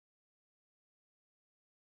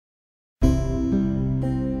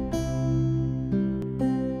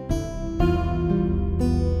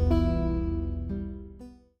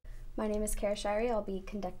My name is Kara Shirey. I'll be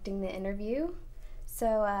conducting the interview.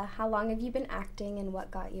 So, how long have you been acting and what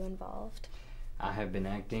got you involved? I have been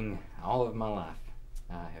acting all of my life.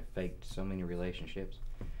 I have faked so many relationships.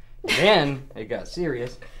 Then it got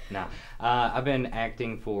serious. I've been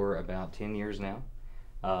acting for about 10 years now.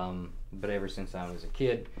 But ever since I was a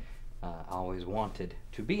kid, I always wanted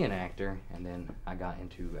to be an actor, and then I got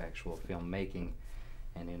into actual filmmaking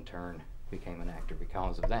and in turn became an actor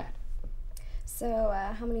because of that. So,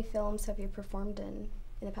 how many films have you performed in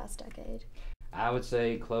the past decade? I would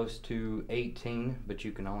say close to 18, but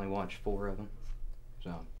you can only watch 4 of them.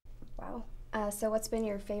 So. Wow. So what's been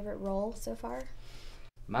your favorite role so far?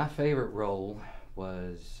 My favorite role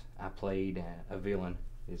was I played a villain.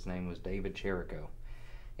 His name was David Cherico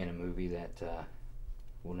in a movie that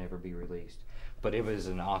will never be released. But it was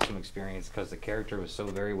an awesome experience because the character was so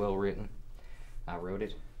very well written. I wrote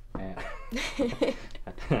it. And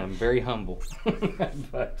I'm very humble.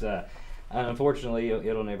 But unfortunately,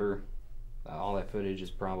 it'll never, all that footage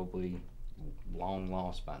is probably long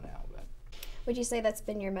lost by now. But would you say that's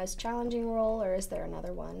been your most challenging role, or is there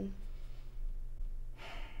another one?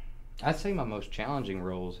 I'd say my most challenging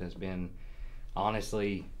roles has been,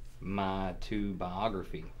 honestly, my 2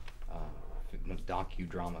 biography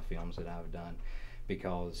docudrama films that I've done,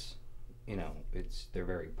 because they're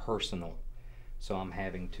very personal. So I'm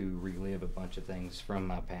having to relive a bunch of things from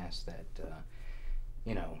my past that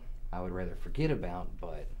I would rather forget about,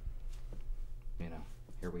 but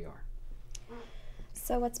here we are.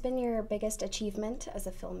 So what's been your biggest achievement as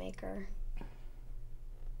a filmmaker?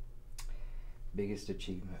 Biggest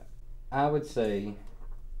achievement, I would say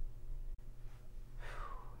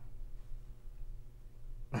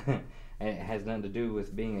and it has nothing to do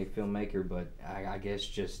with being a filmmaker, but I guess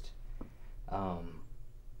just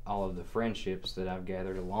all of the friendships that I've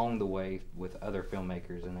gathered along the way with other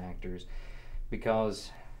filmmakers and actors, because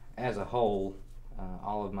as a whole,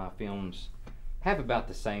 all of my films have about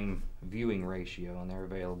the same viewing ratio, and they're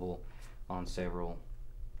available on several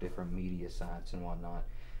different media sites and whatnot,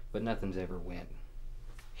 but nothing's ever went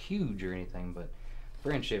huge or anything. But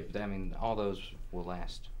friendship, I mean, all those will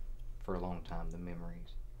last for a long time, the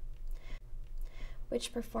memories.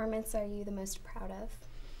 Which performance are you the most proud of?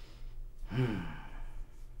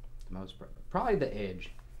 Probably The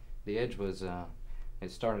Edge. The Edge was, it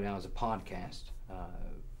started out as a podcast.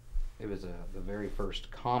 It was the very first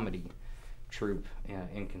comedy troupe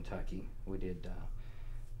in Kentucky. We did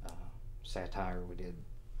satire. We did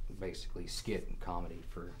basically skit and comedy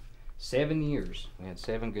for 7 years. We had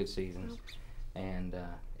 7 good seasons, and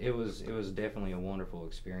it was definitely a wonderful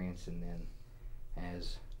experience. And then,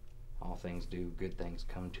 as all things do, good things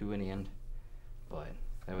come to an end. But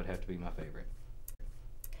that would have to be my favorite.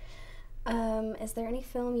 Is there any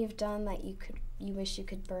film you've done that you wish you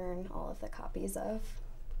could burn all of the copies of?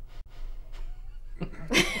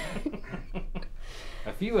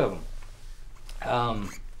 A few of them.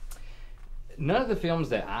 None of the films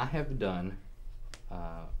that I have done,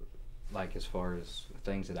 like as far as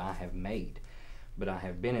things that I have made, but I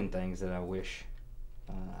have been in things that I wish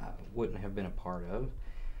I wouldn't have been a part of.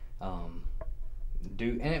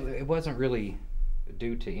 It wasn't really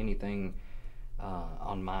due to anything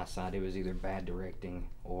on my side. It was either bad directing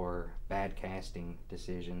or bad casting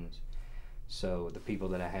decisions. So the people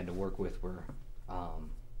that I had to work with were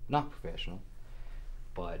not professional,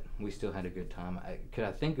 but we still had a good time. Could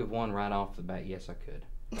I think of one right off the bat? Yes, I could.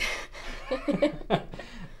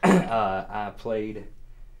 I played,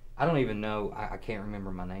 I don't even know, I can't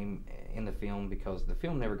remember my name in the film because the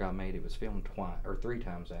film never got made. It was filmed 3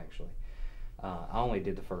 times actually. I only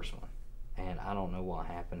did the first one, and I don't know what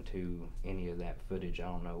happened to any of that footage. I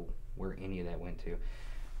don't know where any of that went to,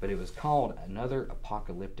 but it was called Another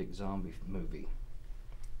Apocalyptic Zombie Movie.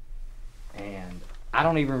 And I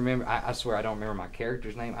don't even remember, I swear I don't remember my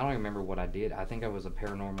character's name. I don't even remember what I did. I think I was a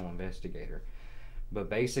paranormal investigator. But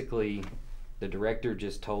basically, the director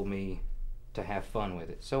just told me to have fun with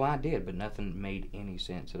it. So I did, but nothing made any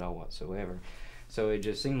sense at all whatsoever. So it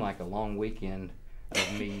just seemed like a long weekend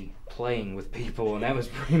of me playing with people, and that was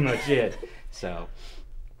pretty much it. So.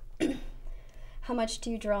 How much do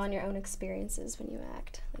you draw on your own experiences when you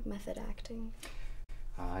act, like method acting?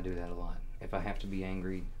 I do that a lot. If I have to be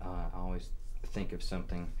angry, I always think of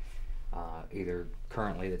something either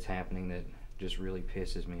currently that's happening that just really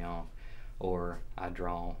pisses me off, or I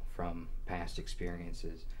draw from past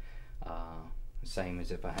experiences. Same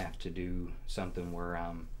as if I have to do something where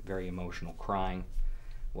I'm very emotional, crying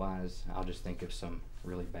wise, I'll just think of some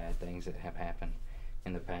really bad things that have happened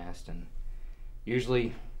in the past, and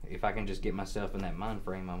usually if I can just get myself in that mind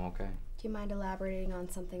frame, I'm okay. Do you mind elaborating on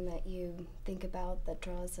something that you think about that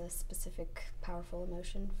draws a specific powerful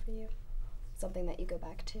emotion for you? Something that you go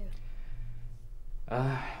back to?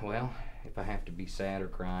 Well, if I have to be sad or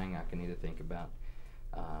crying, I can either think about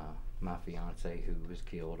my fiance who was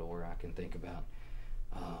killed, or I can think about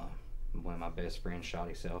when my best friend shot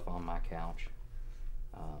himself on my couch.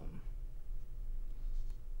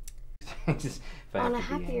 On a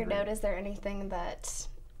happier note, is there anything that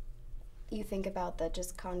you think about that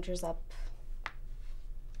just conjures up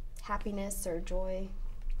happiness or joy?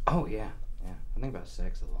 Oh, yeah. I think about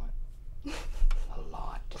sex a lot. A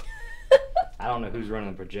lot. I don't know who's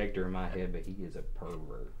running the projector in my head, but he is a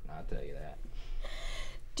pervert, I'll tell you that.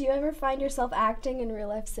 Do you ever find yourself acting in real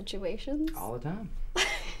life situations? All the time.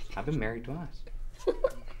 I've been married twice.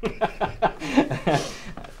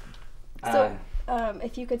 So,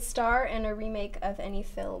 if you could star in a remake of any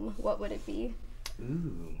film, what would it be?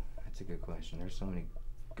 Ooh, that's a good question. There's so many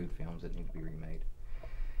good films that need to be remade.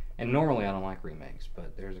 And normally I don't like remakes,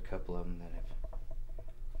 but there's a couple of them that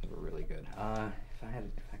were really good.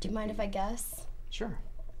 Do you mind if I guess? Sure.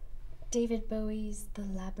 David Bowie's The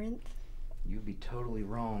Labyrinth? You'd be totally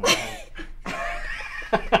wrong.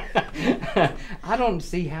 I don't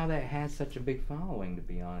see how that has such a big following, to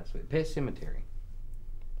be honest with you. Pet Sematary.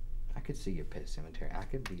 I could see a Pet Sematary. I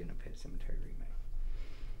could be in a Pet Sematary remake.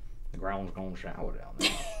 The ground's gonna shower down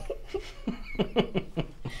there.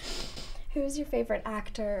 Who's your favorite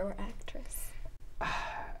actor or actress?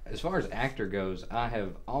 As far as actor goes, I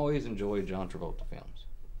have always enjoyed John Travolta films.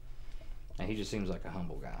 And he just seems like a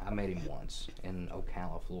humble guy. I met him once in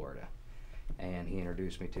Ocala, Florida, and he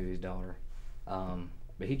introduced me to his daughter.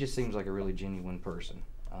 But he just seems like a really genuine person.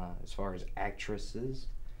 As far as actresses,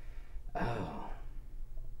 I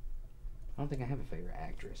don't think I have a favorite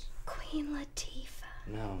actress. Queen Latifah.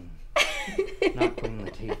 No, not Queen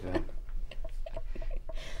Latifah.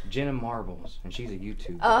 Jenna Marbles, and she's a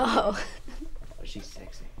YouTuber. Oh. But she's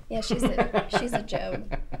sexy. Yeah, she's a Joan.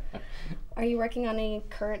 Are you working on any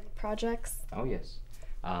current projects? Oh, yes.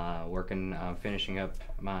 Finishing up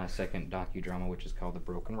my second docudrama, which is called The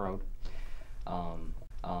Broken Road. And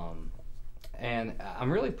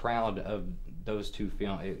I'm really proud of those two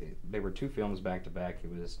films. They were two films back to back.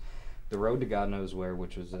 It was The Road to God Knows Where,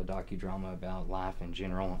 which was a docudrama about life in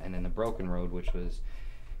general, and then The Broken Road, which was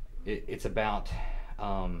it's about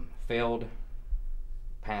failed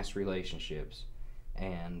past relationships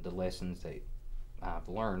and the lessons that I've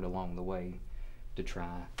learned along the way to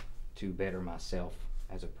try to better myself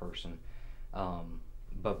as a person.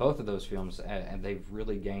 But both of those films, and they've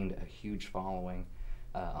really gained a huge following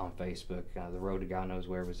on Facebook. The Road to God Knows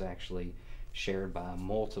Where was actually shared by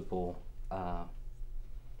multiple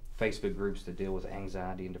Facebook groups that deal with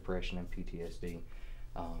anxiety and depression and PTSD.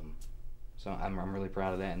 So I'm really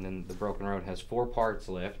proud of that. And then The Broken Road has 4 parts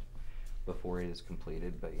left before it is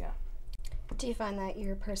completed, but yeah. Do you find that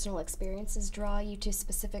your personal experiences draw you to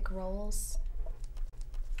specific roles?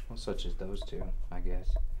 Well, such as those two, I guess.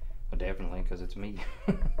 Well, definitely, because it's me.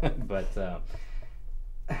 But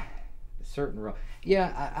certain role.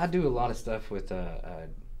 Yeah, I do a lot of stuff with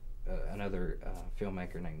another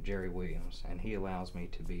filmmaker named Jerry Williams, and he allows me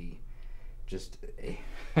to be just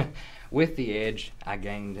with the edge. I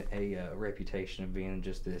gained a reputation of being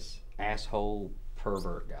just this asshole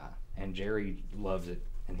pervert guy, and Jerry loves it,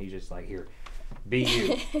 and he's just like, here, be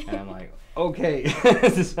you. And I'm like, okay.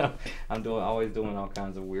 So I'm always doing all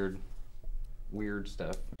kinds of weird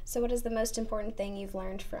stuff. So what is the most important thing you've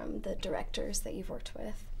learned from the directors that you've worked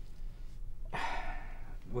with?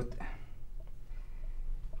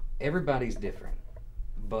 Everybody's different,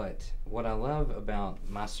 but what I love about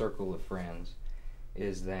my circle of friends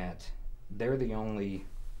is that they're the only,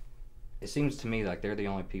 it seems to me like they're the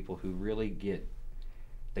only people who really get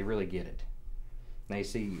it. They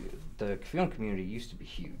see, the film community used to be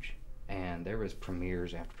huge, and there was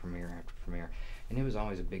premieres after premiere after premiere, and it was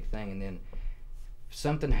always a big thing, and then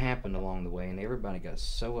something happened along the way, and everybody got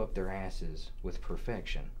so up their asses with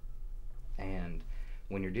perfection. And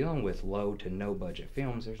when you're dealing with low to no budget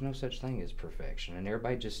films, there's no such thing as perfection, and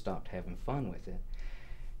everybody just stopped having fun with it,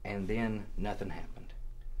 and then nothing happened.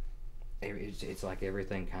 It's like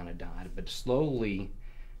everything kind of died, but slowly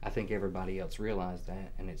I think everybody else realized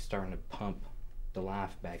that, and it's starting to pump the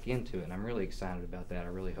life back into it, and I'm really excited about that. I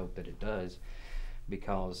really hope that it does,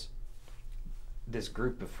 because this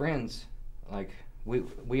group of friends, like,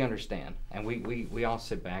 we understand, and we all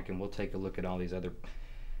sit back and we'll take a look at all these other,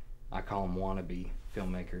 I call them wannabe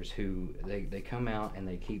filmmakers, who they come out and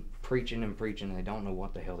they keep preaching and preaching, and they don't know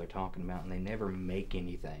what the hell they're talking about, and they never make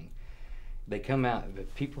anything. They come out,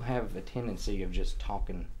 but people have a tendency of just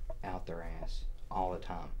talking out their ass all the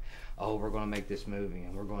time. Oh, we're going to make this movie,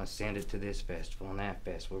 and we're going to send it to this festival and that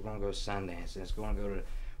festival. We're going to go to Sundance, and it's going to go to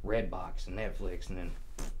Redbox and Netflix, and then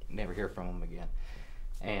never hear from them again.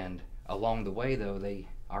 And along the way, though, they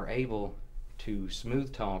are able to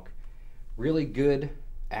smooth talk really good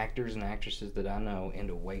actors and actresses that I know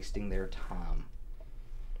into wasting their time.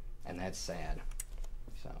 And that's sad.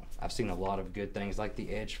 So I've seen a lot of good things, like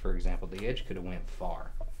The Edge, for example. The Edge could have went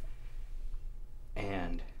far.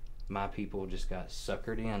 And my people just got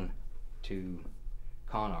suckered in to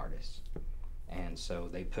con artists. And so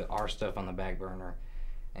they put our stuff on the back burner,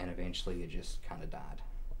 and eventually it just kind of died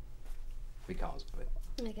because of it.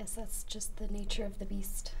 I guess that's just the nature of the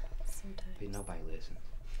beast sometimes. But nobody listens.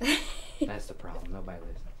 That's the problem. Nobody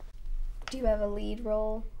listens. Do you have a lead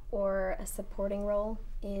role or a supporting role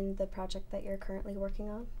in the project that you're currently working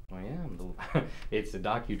on? Well, yeah, it's a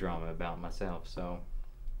docudrama about myself, so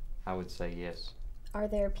I would say yes. Are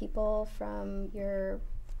there people from your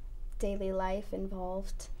daily life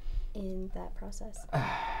involved in that process?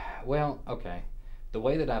 Well, okay. The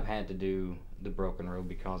way that I've had to do the Broken Road,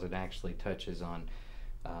 because it actually touches on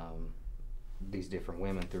these different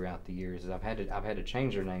women throughout the years, is I've had to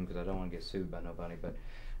change their name because I don't want to get sued by nobody. But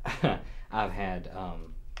I've had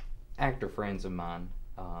actor friends of mine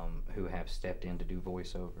who have stepped in to do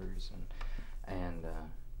voiceovers, and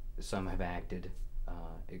some have acted,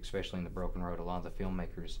 especially in the Broken Road. A lot of the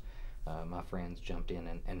filmmakers, my friends, jumped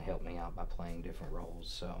in and helped me out by playing different roles.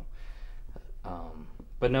 So,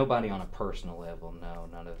 but nobody on a personal level. No,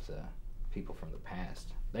 none of the people from the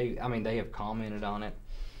past. They have commented on it,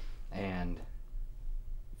 and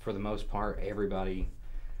for the most part, everybody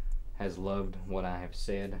has loved what I have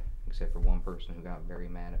said, except for one person who got very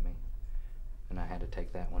mad at me, and I had to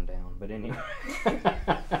take that one down. But anyway,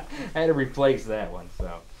 I had to replace that one.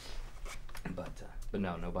 So, but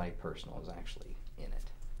no, nobody personal is actually in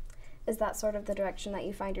it. Is that sort of the direction that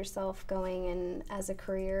you find yourself going in as a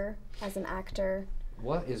career, as an actor?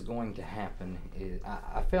 What is going to happen is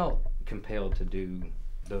I felt compelled to do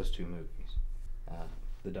those two movies,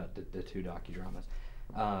 the two docudramas.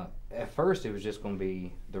 At first, it was just going to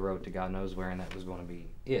be The Road to God Knows Where, and that was going to be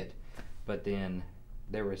it. But then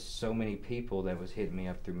there was so many people that was hitting me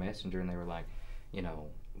up through Messenger, and they were like,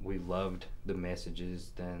 we loved the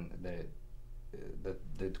messages, then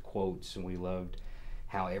the quotes, and we loved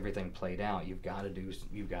how everything played out. You've got to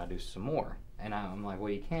do some more. And I'm like,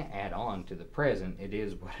 well, you can't add on to the present. It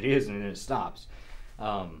is what it is, and then it stops.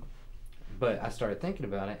 But I started thinking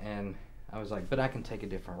about it, and I was like, but I can take a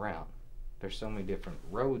different route. There's so many different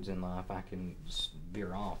roads in life I can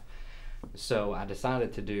veer off. So I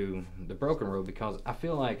decided to do the Broken Road because I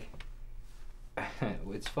feel like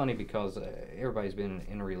it's funny because everybody's been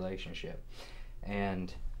in a relationship,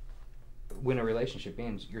 and when a relationship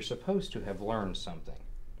ends, you're supposed to have learned something.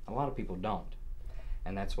 A lot of people don't,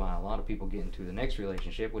 and that's why a lot of people get into the next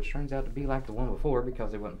relationship, which turns out to be like the one before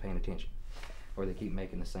because they weren't paying attention, or they keep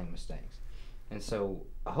making the same mistakes. And so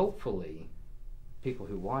hopefully people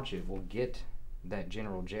who watch it will get that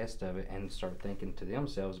general gist of it and start thinking to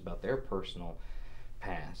themselves about their personal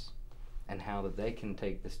past and how that they can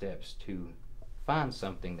take the steps to find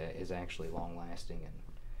something that is actually long-lasting and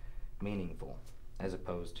meaningful, as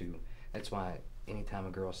opposed to, that's why anytime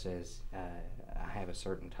a girl says, I have a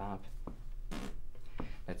certain type,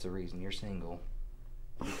 that's the reason you're single,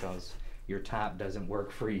 because your type doesn't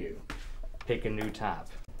work for you. Pick a new type.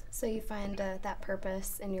 So you find that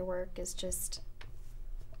purpose in your work is just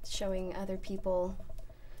showing other people.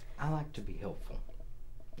 I like to be helpful.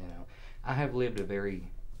 I have lived a very,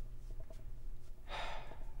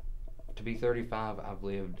 to be 35,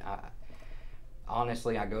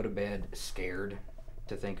 honestly, I go to bed scared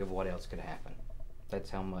to think of what else could happen. That's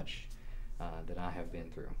how much that I have been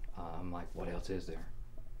through. I'm like, what else is there?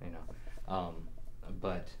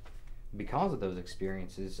 But because of those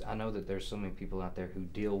experiences, I know that there's so many people out there who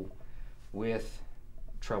deal with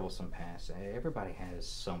troublesome past. Everybody has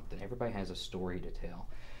something. Everybody has a story to tell.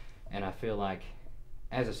 And I feel like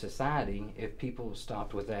as a society, if people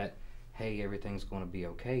stopped with that, hey, everything's going to be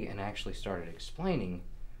okay, and actually started explaining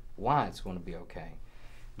why it's going to be okay,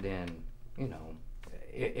 then,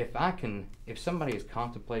 if somebody is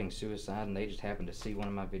contemplating suicide and they just happen to see one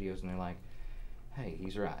of my videos and they're like, hey,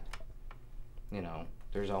 he's right.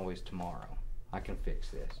 There's always tomorrow. I can fix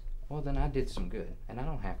this. Well, then I did some good, and I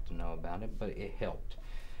don't have to know about it, but it helped.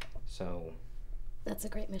 So that's a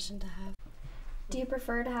great mission to have. Do you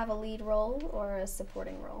prefer to have a lead role or a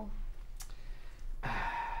supporting role?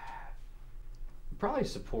 Probably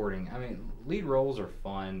supporting. Lead roles are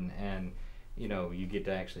fun, and you get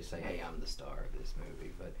to actually say, hey, I'm the star of this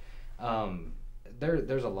movie. But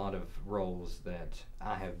there's a lot of roles that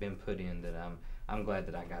I have been put in that I'm glad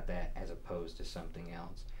that I got that as opposed to something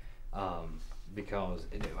else, because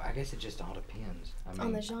I guess it just all depends. I mean,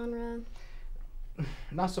 On the genre?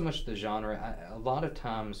 not so much the genre. A lot of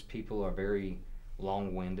times people are very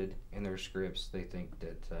long-winded in their scripts. They think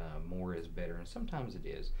that more is better, and sometimes it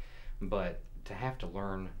is. But to have to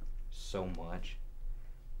learn so much,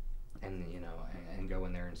 and and go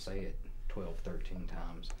in there and say it 12, 13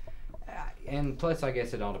 times, and plus I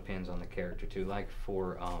guess it all depends on the character too. Like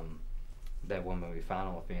for that one movie,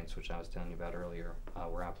 Final Offense, which I was telling you about earlier,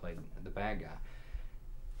 where I played the bad guy.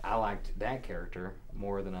 I liked that character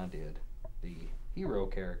more than I did the hero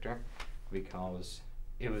character because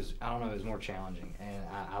it was, I don't know, it was more challenging, and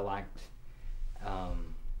I liked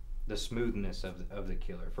the smoothness of the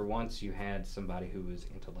killer. For once, you had somebody who was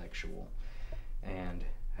intellectual and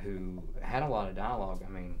who had a lot of dialogue. I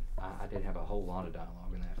mean, I did have a whole lot of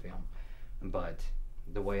dialogue in that film, but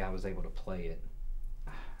the way I was able to play it,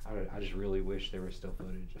 I just really wish there was still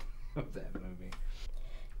footage of that movie.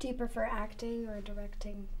 Do you prefer acting or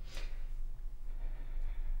directing?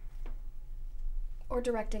 Or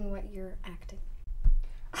directing what you're acting?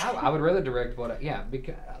 I would rather direct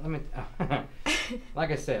because let me, like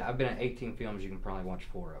I said, I've been in 18 films. You can probably watch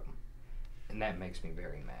 4 of them, and that makes me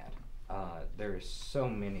very mad. There's so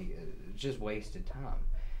many, just wasted time,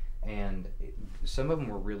 and some of them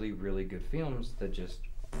were really, really good films that just,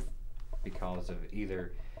 because of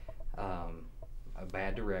either a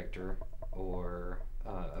bad director or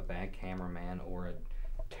a bad cameraman or a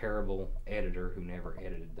terrible editor who never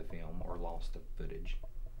edited the film or lost the footage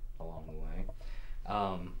along the way.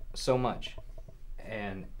 So much.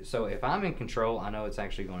 And so if I'm in control, I know it's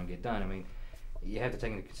actually going to get done. I mean, you have to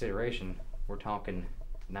take into consideration, we're talking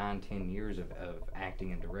 9-10 years of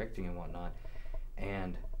acting and directing and whatnot,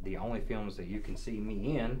 and the only films that you can see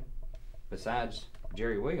me in besides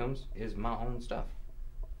Jerry Williams is my own stuff.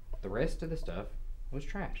 The rest of the stuff was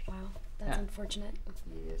trashed. Wow, that's unfortunate.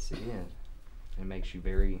 Yes, it is. It makes you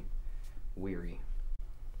very weary.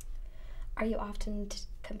 Are you often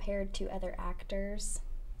compared to other actors?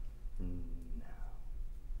 No.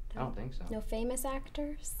 I don't think so. No famous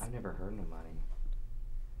actors? I've never heard nobody.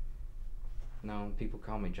 No, people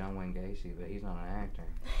call me John Wayne Gacy, but he's not an actor.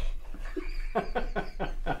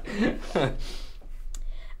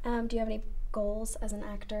 Do you have any goals as an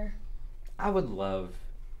actor? I would love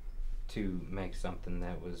to make something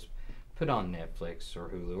that was put on Netflix or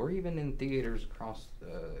Hulu or even in theaters across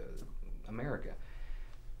America.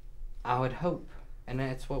 I would hope, and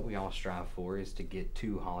that's what we all strive for, is to get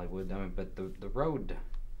to Hollywood. I mean, but the road,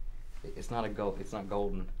 it's not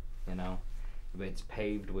golden, but it's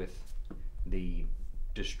paved with the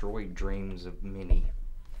destroyed dreams of many.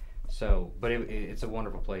 So, but it's a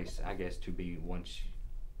wonderful place, I guess, to be once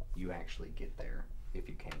you actually get there, if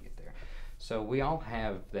you can get there. So we all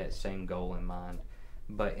have that same goal in mind,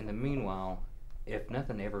 but in the meanwhile, if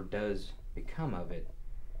nothing ever does become of it,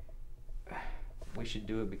 we should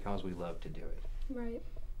do it because we love to do it. Right.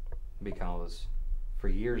 Because for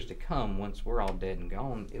years to come, once we're all dead and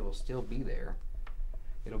gone, it will still be there.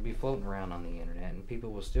 It'll be floating around on the internet, and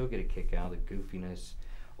people will still get a kick out of the goofiness,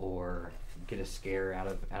 or get a scare out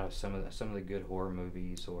of some of the good horror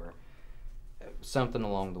movies, or something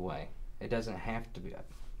along the way. It doesn't have to be.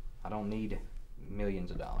 I don't need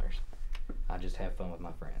millions of dollars. I just have fun with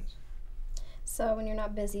my friends. So when you're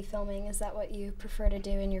not busy filming, is that what you prefer to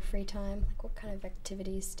do in your free time? Like, what kind of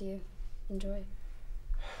activities do you enjoy?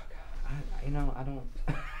 I don't.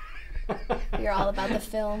 You're all about the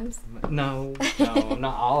films? No, I'm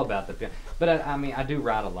not all about the film. But I mean, I do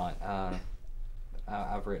write a lot.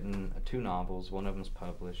 I've written 2 novels. One of them's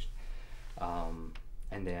published. And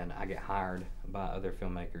then I get hired by other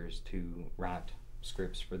filmmakers to write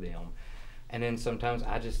scripts for them. And then sometimes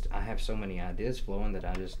I have so many ideas flowing that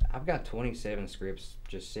I've got 27 scripts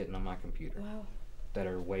just sitting on my computer. Wow. That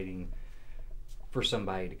are waiting for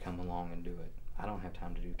somebody to come along and do it. I don't have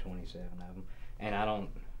time to do 27 of them. And I don't,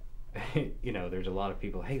 there's a lot of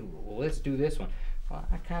people, hey, well, let's do this one. Well,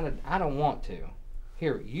 I don't want to.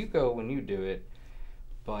 Here, you go when you do it.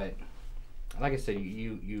 But like I said,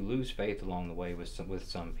 you lose faith along the way with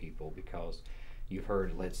some people, because you've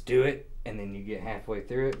heard, let's do it, and then you get halfway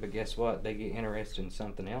through it, but guess what? They get interested in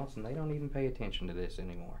something else, and they don't even pay attention to this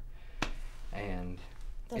anymore. And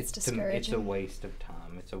that's discouraging. It's a waste of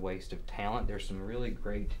time. It's a waste of talent. There's some really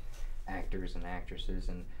great actors and actresses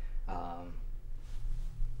and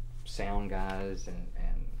sound guys, and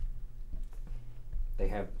they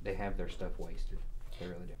have their stuff wasted. They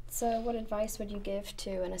really do. So what advice would you give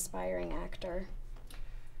to an aspiring actor?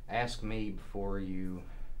 Ask me before you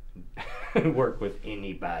work with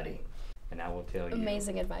anybody. and I will tell you.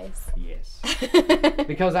 Amazing advice. Yes.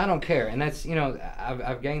 Because I don't care, and that's,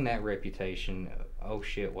 I've gained that reputation. Oh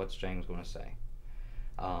shit, what's James going to say?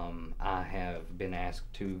 I have been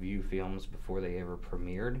asked to view films before they ever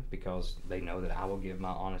premiered because they know that I will give my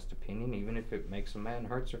honest opinion, even if it makes them mad and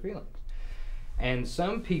hurts their feelings. And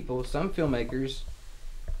some people, some filmmakers,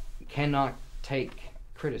 cannot take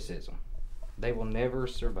criticism. They will never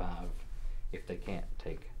survive if they can't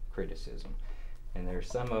take criticism. And there's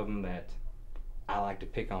some of them that I like to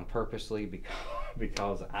pick on purposely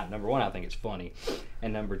because number one, I think it's funny,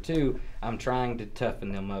 and number two, I'm trying to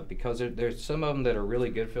toughen them up because there's some of them that are really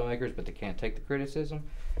good filmmakers, but they can't take the criticism.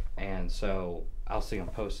 And so I'll see them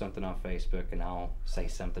post something on Facebook, and I'll say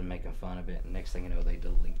something making fun of it, and next thing you know, they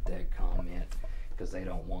delete that comment because they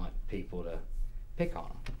don't want people to pick on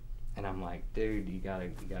them. And I'm like, dude, you gotta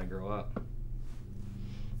grow up.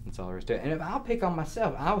 That's all there is to it. And if I'll pick on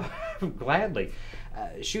myself, I would gladly.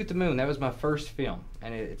 Shoot the Moon, that was my first film,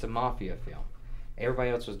 and it's a mafia film. Everybody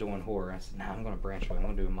else was doing horror. I said, nah, I'm going to branch away. I'm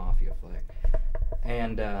going to do a mafia flick.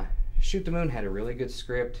 And Shoot the Moon had a really good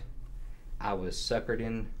script. I was suckered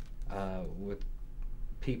in with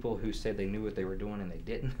people who said they knew what they were doing and they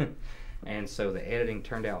didn't. And so the editing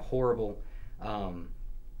turned out horrible.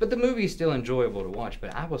 But the movie is still enjoyable to watch.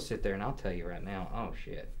 But I will sit there and I'll tell you right now, oh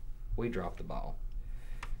shit, we dropped the ball.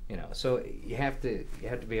 So you have to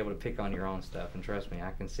be able to pick on your own stuff, and trust me,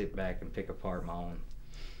 I can sit back and pick apart my own.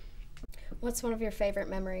 What's one of your favorite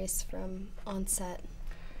memories from on set?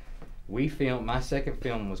 My second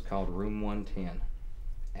film was called Room 110,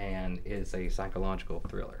 and it's a psychological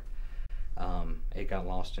thriller. It got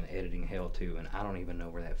lost in editing hell too, and I don't even know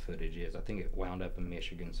where that footage is. I think it wound up in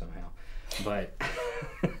Michigan somehow, but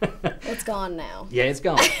it's gone now. Yeah, it's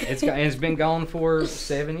gone. It's been gone for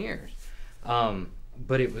 7 years.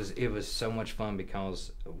 But it was so much fun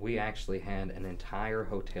because we actually had an entire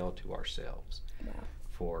hotel to ourselves. Wow.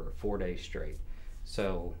 For 4 days straight.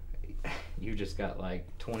 So you just got like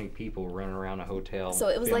 20 people running around a hotel. So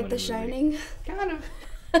it was like The Shining? Kind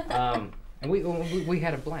of. And we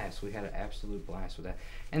had a blast. We had an absolute blast with that.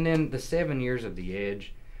 And then the 7 years of The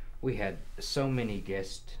Edge, we had so many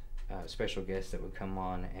special guests that would come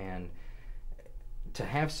on, and to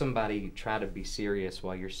have somebody try to be serious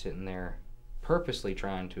while you're sitting there purposely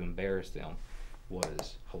trying to embarrass them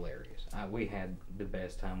was hilarious. We had the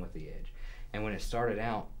best time with The Edge. And when it started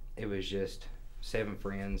out, it was just 7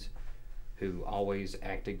 friends who always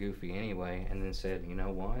acted goofy anyway, and then said, you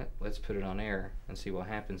know what, let's put it on air and see what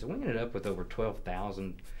happens. And we ended up with over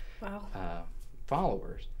 12,000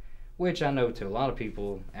 followers, which I know to a lot of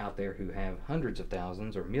people out there who have hundreds of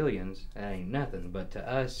thousands or millions, that ain't nothing. But to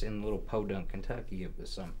us in little Podunk, Kentucky, it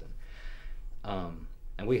was something.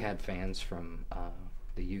 And we had fans from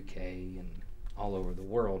the UK and all over the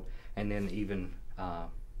world, and then even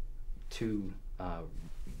 2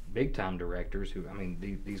 big-time directors who,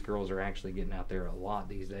 these girls are actually getting out there a lot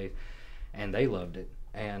these days, and they loved it.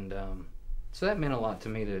 And so that meant a lot to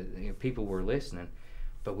me that people were listening,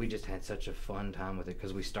 but we just had such a fun time with it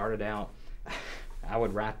because we started out, I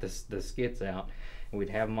would write the skits out, and we'd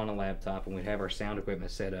have them on a laptop, and we'd have our sound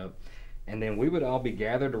equipment set up, and then we would all be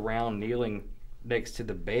gathered around kneeling next to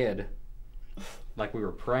the bed like we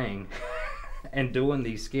were praying and doing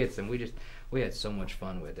these skits, and we had so much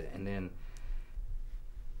fun with it. And then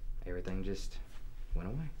everything just went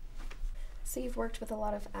away. So you've worked with a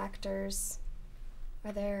lot of actors.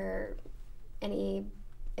 Are there any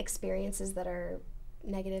experiences that are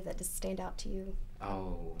negative that just stand out to you?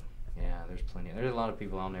 Oh yeah, there's plenty. There's a lot of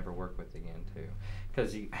people I'll never work with again too,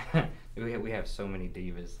 because we have so many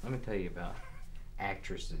divas. Let me tell you about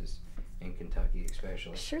actresses in Kentucky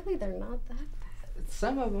especially. Surely they're not that bad.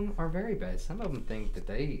 Some of them are very bad. Some of them think that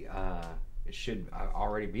they should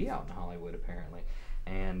already be out in Hollywood apparently.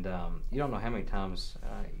 And you don't know how many times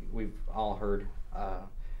we've all heard,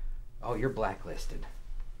 oh, you're blacklisted.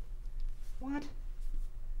 What?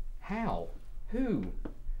 How?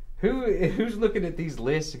 Who's looking at these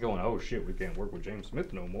lists and going, oh shit, we can't work with James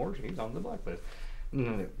Smith no more, he's on the blacklist.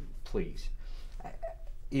 No, please.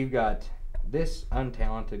 You've got this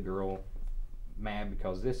untalented girl mad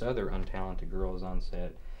because this other untalented girl is on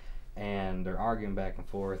set, and they're arguing back and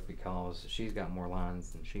forth because she's got more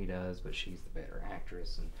lines than she does, but she's the better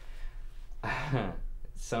actress. And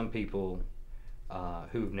some people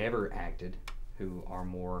who've never acted, who are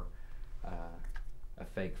more a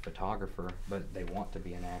fake photographer, but they want to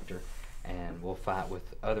be an actor, and will fight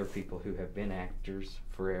with other people who have been actors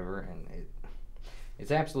forever, and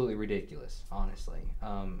it's absolutely ridiculous, honestly.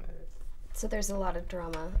 So there's a lot of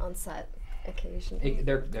drama on set occasionally.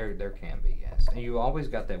 There can be, yes. And you always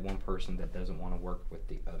got that one person that doesn't want to work with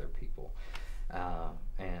the other people.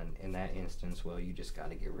 And in that instance, well, you just got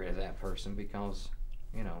to get rid of that person because,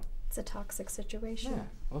 you know. It's a toxic situation. Yeah.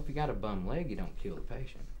 Well, if you got a bum leg, you don't kill the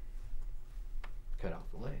patient. Cut off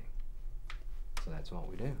the leg. So that's what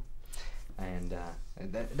we do. And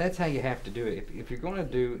that's how you have to do it. If you're going to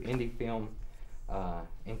do indie film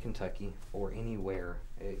in Kentucky or anywhere,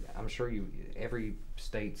 I'm sure every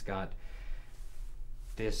state's got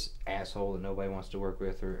this asshole that nobody wants to work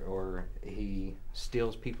with, or he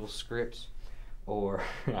steals people's scripts, or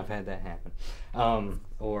I've had that happen,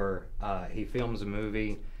 or he films a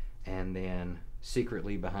movie and then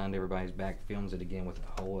secretly behind everybody's back films it again with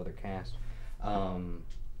a whole other cast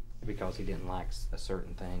because he didn't like a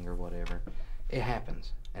certain thing or whatever. It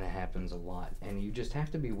happens, and it happens a lot, and you just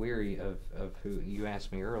have to be wary of who. You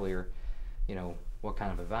asked me earlier, you know, what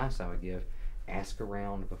kind of advice I would give. Ask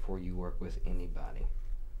around before you work with anybody,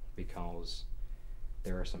 because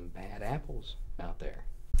there are some bad apples out there.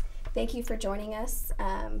 Thank you for joining us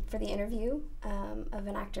for the interview of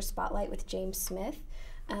An Actor Spotlight with James Smith.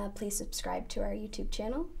 Please subscribe to our YouTube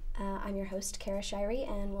channel. I'm your host, Kara Shirey,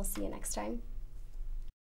 and we'll see you next time.